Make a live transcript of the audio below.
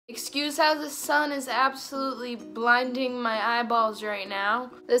Excuse how the sun is absolutely blinding my eyeballs right now.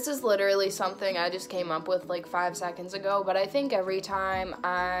 This is literally something I just came up with like 5 seconds ago, but I think every time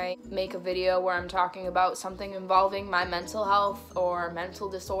I make a video where I'm talking about something involving my mental health or mental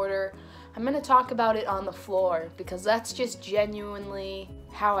disorder, I'm gonna talk about it on the floor because that's just genuinely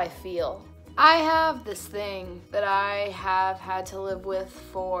how I feel. I have this thing that I have had to live with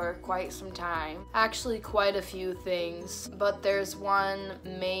for quite some time. Actually, quite a few things, but there's one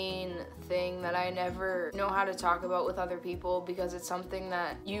main thing that I never know how to talk about with other people because it's something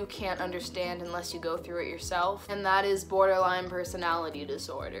that you can't understand unless you go through it yourself, and that is borderline personality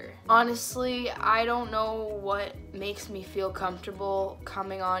disorder. Honestly, I don't know what makes me feel comfortable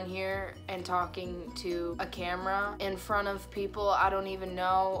coming on here and talking to a camera in front of people I don't even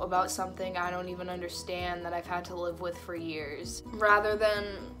know about something I don't even understand that I've had to live with for years, rather than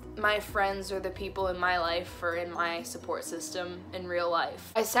my friends or the people in my life or in my support system in real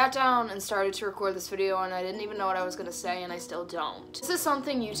life. I sat down and started to record this video and I didn't even know what I was gonna say, and I still don't. This is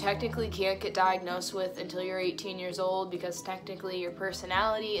something you technically can't get diagnosed with until you're 18 years old because technically your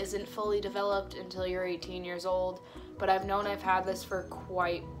personality isn't fully developed until you're 18 years old, but I've known I've had this for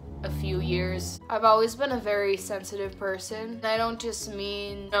quite a few years. I've always been a very sensitive person. I don't just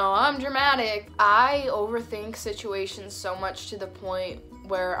mean, no, I'm dramatic. I overthink situations so much to the point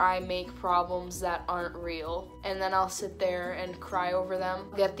where I make problems that aren't real, and then I'll sit there and cry over them.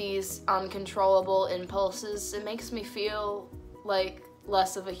 Get these uncontrollable impulses. It makes me feel like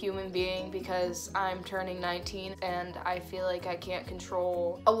less of a human being because I'm turning 19 and I feel like I can't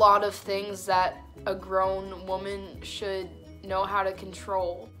control a lot of things that a grown woman should know how to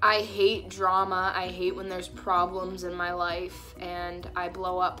control. I hate drama. I hate when there's problems in my life and I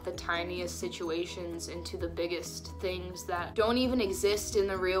blow up the tiniest situations into the biggest things that don't even exist in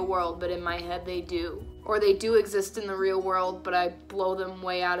the real world, but in my head they do. Or they do exist in the real world, but I blow them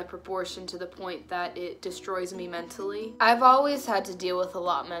way out of proportion to the point that it destroys me mentally. I've always had to deal with a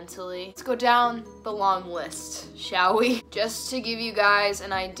lot mentally. Let's go down the long list, shall we? Just to give you guys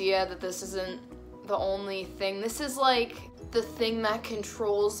an idea that this isn't the only thing. This is like the thing that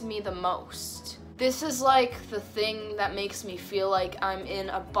controls me the most. This is like the thing that makes me feel like I'm in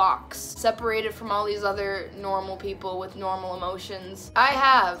a box, separated from all these other normal people with normal emotions. I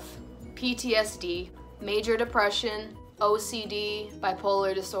have PTSD, major depression, OCD,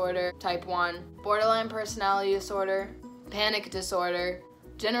 bipolar disorder, type 1, borderline personality disorder, panic disorder,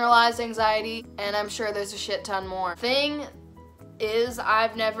 generalized anxiety, and I'm sure there's a shit ton more. Thing is,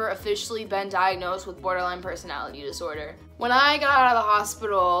 I've never officially been diagnosed with borderline personality disorder. When I got out of the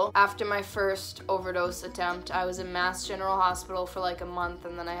hospital after my first overdose attempt, I was in Mass General Hospital for like a month,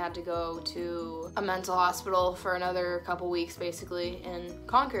 and then I had to go to a mental hospital for another couple weeks basically in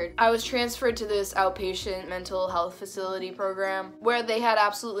Concord. I was transferred to this outpatient mental health facility program where they had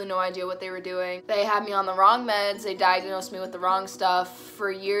absolutely no idea what they were doing. They had me on the wrong meds, they diagnosed me with the wrong stuff. For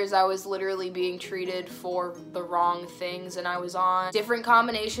years I was literally being treated for the wrong things, and I was on different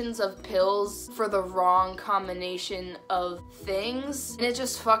combinations of pills for the wrong combination of things, and it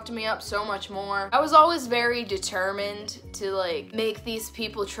just fucked me up so much more. I was always very determined to like make these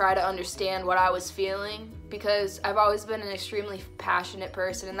people try to understand what I was feeling because I've always been an extremely passionate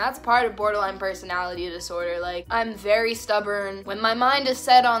person, and that's part of borderline personality disorder. Like, I'm very stubborn. When my mind is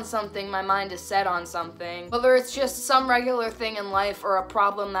set on something, my mind is set on something. Whether it's just some regular thing in life or a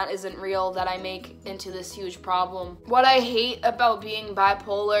problem that isn't real that I make into this huge problem. What I hate about being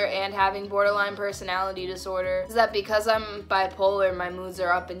bipolar and having borderline personality disorder is that because I'm bipolar, my moods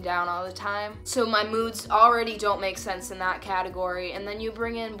are up and down all the time. So my moods already don't make sense in that category, and then you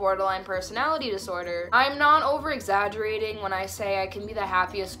bring in borderline personality disorder. I'm not over-exaggerating when I say I can be the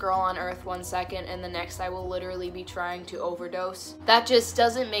happiest girl on earth one second and the next I will literally be trying to overdose. That just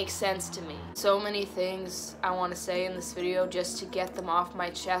doesn't make sense to me. So many things I want to say in this video just to get them off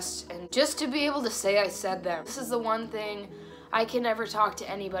my chest and just to be able to say I said them. This is the one thing I can never talk to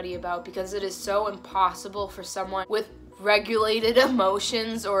anybody about because it is so impossible for someone with regulated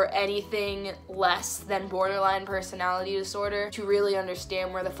emotions or anything less than borderline personality disorder to really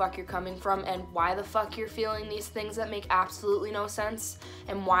understand where the fuck you're coming from and why the fuck you're feeling these things that make absolutely no sense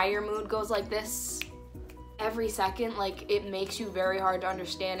and why your mood goes like this every second. Like, it makes you very hard to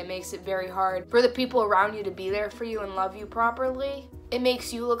understand. It makes it very hard for the people around you to be there for you and love you properly. It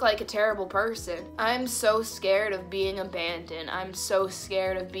makes you look like a terrible person. I'm so scared of being abandoned. I'm so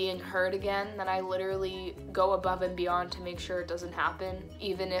scared of being hurt again that I literally go above and beyond to make sure it doesn't happen,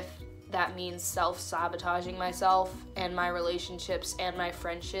 even if that means self-sabotaging myself and my relationships and my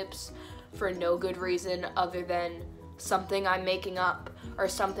friendships for no good reason other than something I'm making up or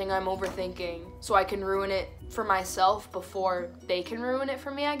something I'm overthinking so I can ruin it for myself before they can ruin it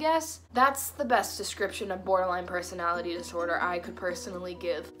for me, I guess. That's the best description of borderline personality disorder I could personally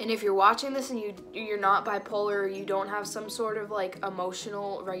give. And if you're watching this and you're not bipolar, or you don't have some sort of like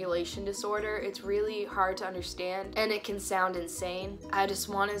emotional regulation disorder, it's really hard to understand and it can sound insane. I just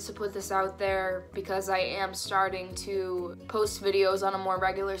wanted to put this out there because I am starting to post videos on a more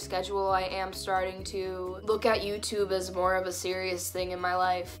regular schedule. I am starting to look at YouTube as more of a serious thing in my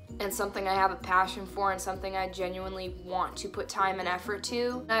life and something I have a passion for and something I genuinely want to put time and effort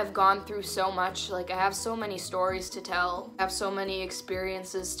to. I've gone through so much, like I have so many stories to tell, I have so many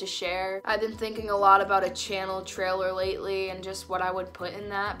experiences to share. I've been thinking a lot about a channel trailer lately and just what I would put in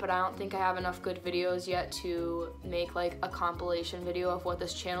that, but I don't think I have enough good videos yet to make like a compilation video of what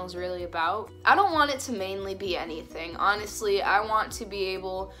this channel is really about. I don't want it to mainly be anything. Honestly, I want to be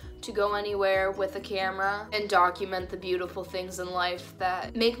able to go anywhere with a camera and document the beautiful things in life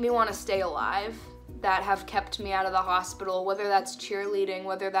that make me want to stay alive, that have kept me out of the hospital, whether that's cheerleading,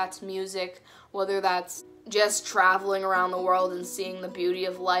 whether that's music, whether that's just traveling around the world and seeing the beauty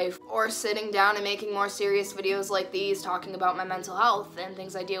of life, or sitting down and making more serious videos like these talking about my mental health and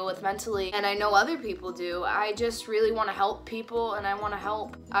things I deal with mentally, and I know other people do. I just really want to help people, and I want to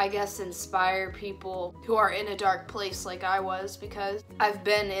help, I guess, inspire people who are in a dark place like I was, because I've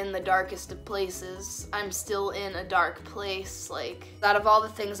been in the darkest of places. I'm still in a dark place. Like, out of all the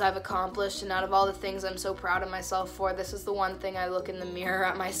things I've accomplished and out of all the things I'm so proud of myself for, this is the one thing I look in the mirror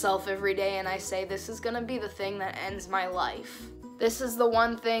at myself every day and I say, this is gonna be the thing that ends my life. This is the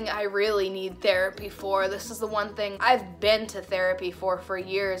one thing I really need therapy for. This is the one thing I've been to therapy for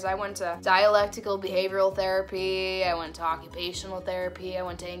years. I went to dialectical behavioral therapy, I went to occupational therapy, I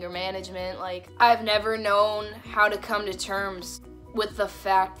went to anger management. Like, I've never known how to come to terms with the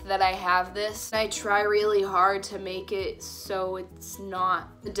fact that I have this. I try really hard to make it so it's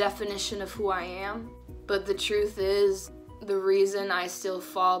not the definition of who I am, but the truth is, the reason I still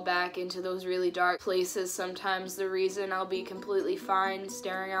fall back into those really dark places sometimes, the reason I'll be completely fine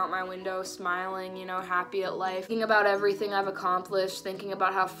staring out my window, smiling, you know, happy at life, thinking about everything I've accomplished, thinking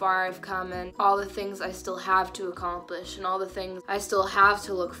about how far I've come and all the things I still have to accomplish and all the things I still have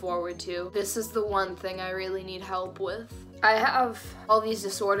to look forward to. This is the one thing I really need help with. I have all these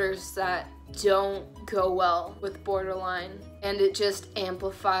disorders that don't go well with borderline, and it just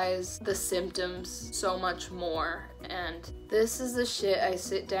amplifies the symptoms so much more. And this is the shit I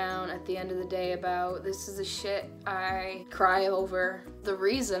sit down at the end of the day about. This is the shit I cry over. The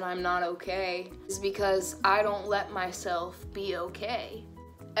reason I'm not okay is because I don't let myself be okay.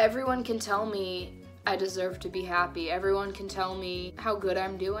 Everyone can tell me I deserve to be happy. Everyone can tell me how good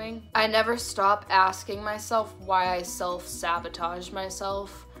I'm doing. I never stop asking myself why I self-sabotage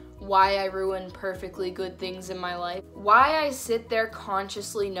myself, why I ruin perfectly good things in my life, why I sit there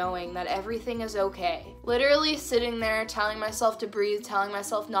consciously knowing that everything is okay. Literally sitting there telling myself to breathe, telling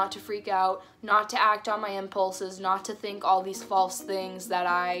myself not to freak out, not to act on my impulses, not to think all these false things that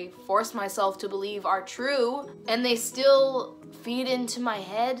I force myself to believe are true, and they still feed into my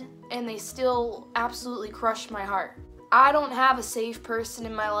head and they still absolutely crush my heart. I don't have a safe person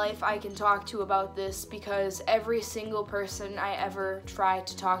in my life I can talk to about this because every single person I ever try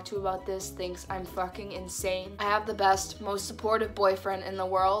to talk to about this thinks I'm fucking insane. I have the best, most supportive boyfriend in the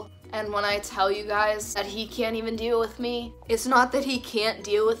world, and when I tell you guys that he can't even deal with me, it's not that he can't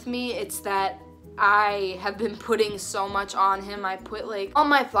deal with me, it's that I have been putting so much on him. I put like all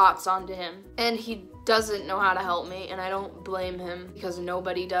my thoughts onto him, and he doesn't know how to help me, and I don't blame him because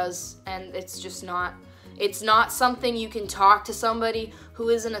nobody does, and it's not something you can talk to somebody who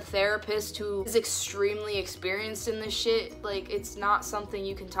isn't a therapist, who is extremely experienced in this shit. Like, it's not something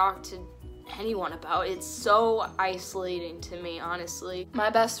you can talk to anyone about. It's so isolating to me, honestly. My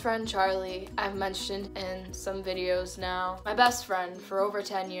best friend Charlie, I've mentioned in some videos now. My best friend for over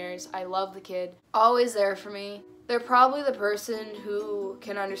 10 years. I love the kid. Always there for me. They're probably the person who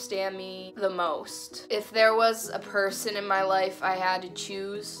can understand me the most. If there was a person in my life I had to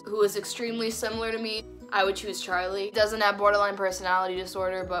choose who was extremely similar to me, I would choose Charlie. He doesn't have borderline personality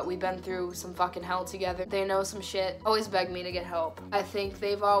disorder, but we've been through some fucking hell together. They know some shit. Always beg me to get help. I think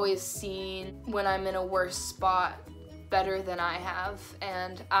they've always seen when I'm in a worse spot better than I have,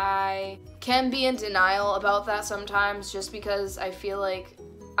 and I can be in denial about that sometimes just because I feel like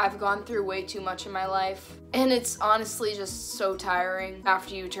I've gone through way too much in my life, and it's honestly just so tiring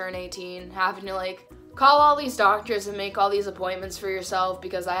after you turn 18, having to like call all these doctors and make all these appointments for yourself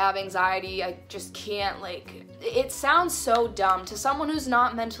because I have anxiety. I just can't, like, it sounds so dumb to someone who's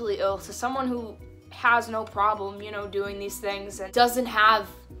not mentally ill, to someone who has no problem, you know, doing these things and doesn't have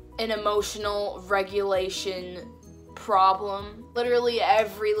an emotional regulation problem. Literally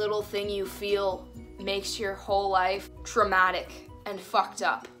every little thing you feel makes your whole life traumatic and fucked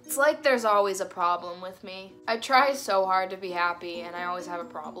up. It's like there's always a problem with me. I try so hard to be happy and I always have a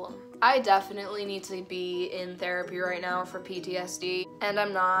problem. I definitely need to be in therapy right now for PTSD, and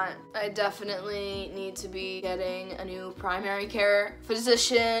I'm not. I definitely need to be getting a new primary care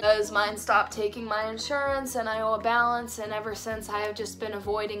physician because mine stopped taking my insurance and I owe a balance, and ever since I have just been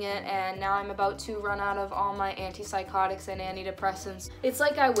avoiding it, and now I'm about to run out of all my antipsychotics and antidepressants. It's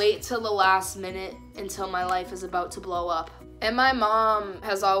like I wait till the last minute until my life is about to blow up. And my mom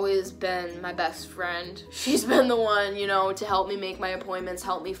has always been my best friend. She's been the one, you know, to help me make my appointments,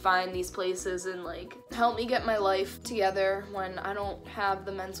 help me find these places, and like help me get my life together when I don't have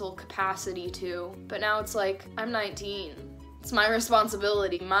the mental capacity to. But now it's like, I'm 19. It's my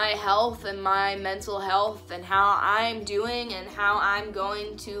responsibility. My health and my mental health and how I'm doing and how I'm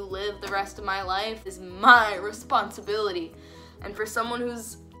going to live the rest of my life is my responsibility. And for someone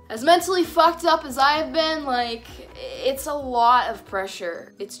who's as mentally fucked up as I have been, like, it's a lot of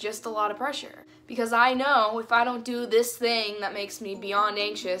pressure. It's just a lot of pressure. Because I know if I don't do this thing that makes me beyond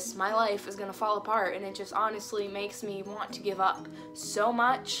anxious, my life is gonna fall apart, and it just honestly makes me want to give up so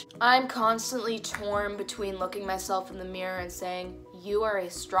much. I'm constantly torn between looking myself in the mirror and saying, you are a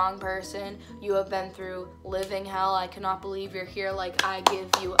strong person. You have been through living hell. I cannot believe you're here. Like, I give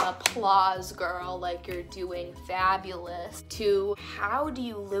you applause, girl. Like, you're doing fabulous. To, how do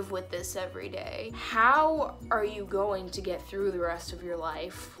you live with this every day? How are you going to get through the rest of your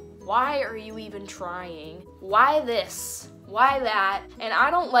life? Why are you even trying? Why this? Why that? And I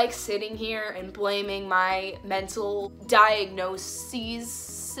don't like sitting here and blaming my mental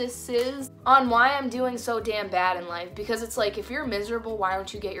diagnoses on why I'm doing so damn bad in life, because it's like, if you're miserable, why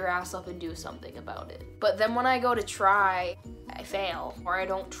don't you get your ass up and do something about it? But then when I go to try, I fail, or I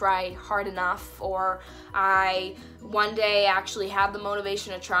don't try hard enough, or I one day actually have the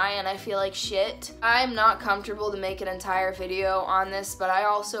motivation to try and I feel like shit. I'm not comfortable to make an entire video on this, but I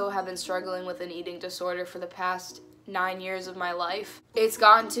also have been struggling with an eating disorder for the past 9 years of my life. It's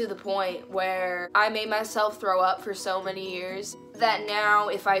gotten to the point where I made myself throw up for so many years that now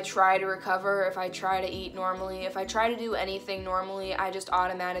if I try to recover, if I try to eat normally, if I try to do anything normally, I just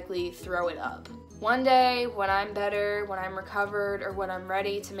automatically throw it up. One day, when I'm better, when I'm recovered, or when I'm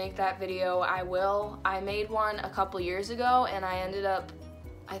ready to make that video, I will. I made one a couple years ago and I ended up,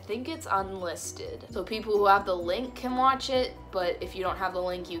 I think it's unlisted. So people who have the link can watch it, but if you don't have the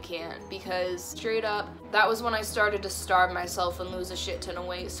link, you can't. Because straight up, that was when I started to starve myself and lose a shit ton of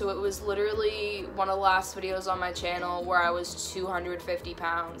weight. So it was literally one of the last videos on my channel where I was 250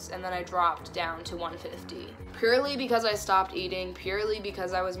 pounds and then I dropped down to 150. Purely because I stopped eating, purely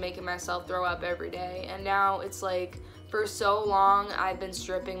because I was making myself throw up every day. And now it's like, for so long, I've been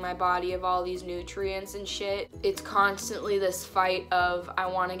stripping my body of all these nutrients and shit. It's constantly this fight of, I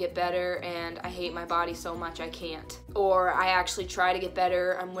want to get better and I hate my body so much I can't. Or I actually try to get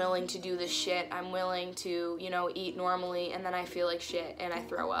better, I'm willing to do this shit, I'm willing to, you know, eat normally, and then I feel like shit and I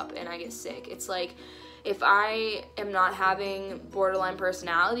throw up and I get sick. It's like, if I am not having borderline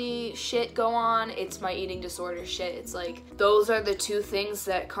personality shit go on, it's my eating disorder shit. It's like, those are the two things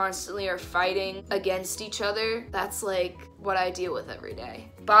that constantly are fighting against each other. That's like what I deal with every day.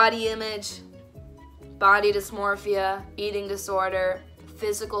 Body image, body dysmorphia, eating disorder,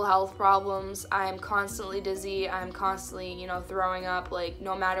 physical health problems. I'm constantly dizzy. I'm constantly, you know, throwing up. Like,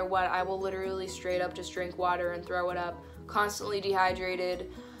 no matter what, I will literally straight up just drink water and throw it up. Constantly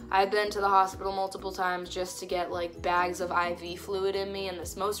dehydrated. I've been to the hospital multiple times just to get like bags of IV fluid in me, and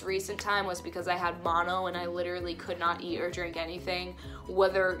this most recent time was because I had mono and I literally could not eat or drink anything,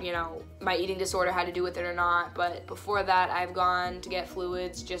 whether, you know, my eating disorder had to do with it or not. But before that, I've gone to get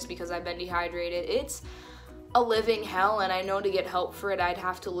fluids just because I've been dehydrated. It's a living hell, and I know to get help for it, I'd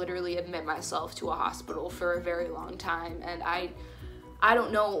have to literally admit myself to a hospital for a very long time, and I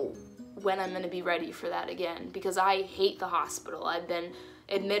don't know when I'm gonna be ready for that again, because I hate the hospital. I've been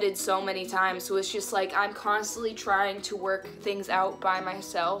admitted so many times, so it's just like, I'm constantly trying to work things out by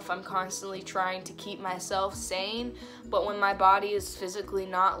myself. I'm constantly trying to keep myself sane, but when my body is physically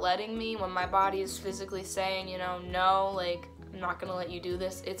not letting me, when my body is physically saying, you know, no, like, I'm not gonna let you do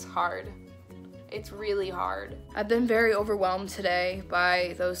this, it's hard. It's really hard. I've been very overwhelmed today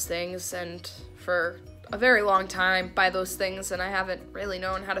by those things, and for a very long time by those things, and I haven't really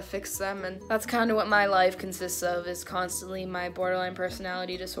known how to fix them, and that's kind of what my life consists of, is constantly my borderline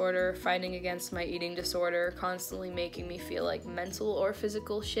personality disorder fighting against my eating disorder, constantly making me feel like mental or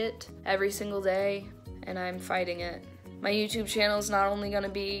physical shit every single day, and I'm fighting it. My YouTube channel is not only gonna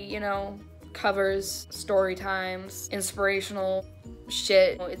be, you know, covers, story times, inspirational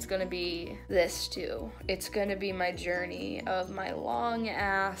shit. It's gonna be this too. It's gonna be my journey of my long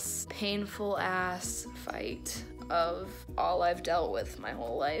ass, painful ass fight of all I've dealt with my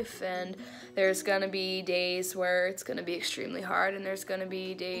whole life. And there's gonna be days where it's gonna be extremely hard, and there's gonna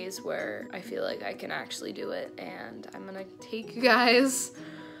be days where I feel like I can actually do it, and I'm gonna take you guys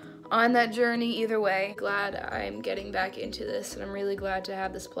on that journey either way. Glad I'm getting back into this, and I'm really glad to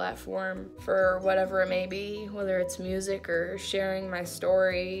have this platform for whatever it may be, whether it's music or sharing my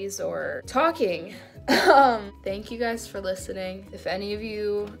stories or talking. Thank you guys for listening. If any of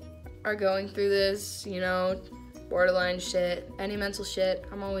you are going through this, you know, borderline shit, any mental shit,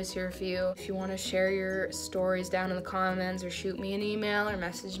 I'm always here for you. If you want to share your stories down in the comments, or shoot me an email, or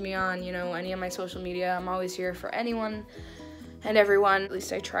message me on, you know, any of my social media, I'm always here for anyone and everyone. At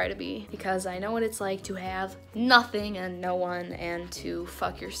least I try to be, because I know what it's like to have nothing and no one, and to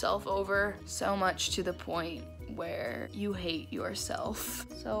fuck yourself over so much to the point where you hate yourself.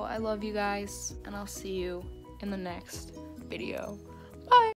 So I love you guys, and I'll see you in the next video. Bye!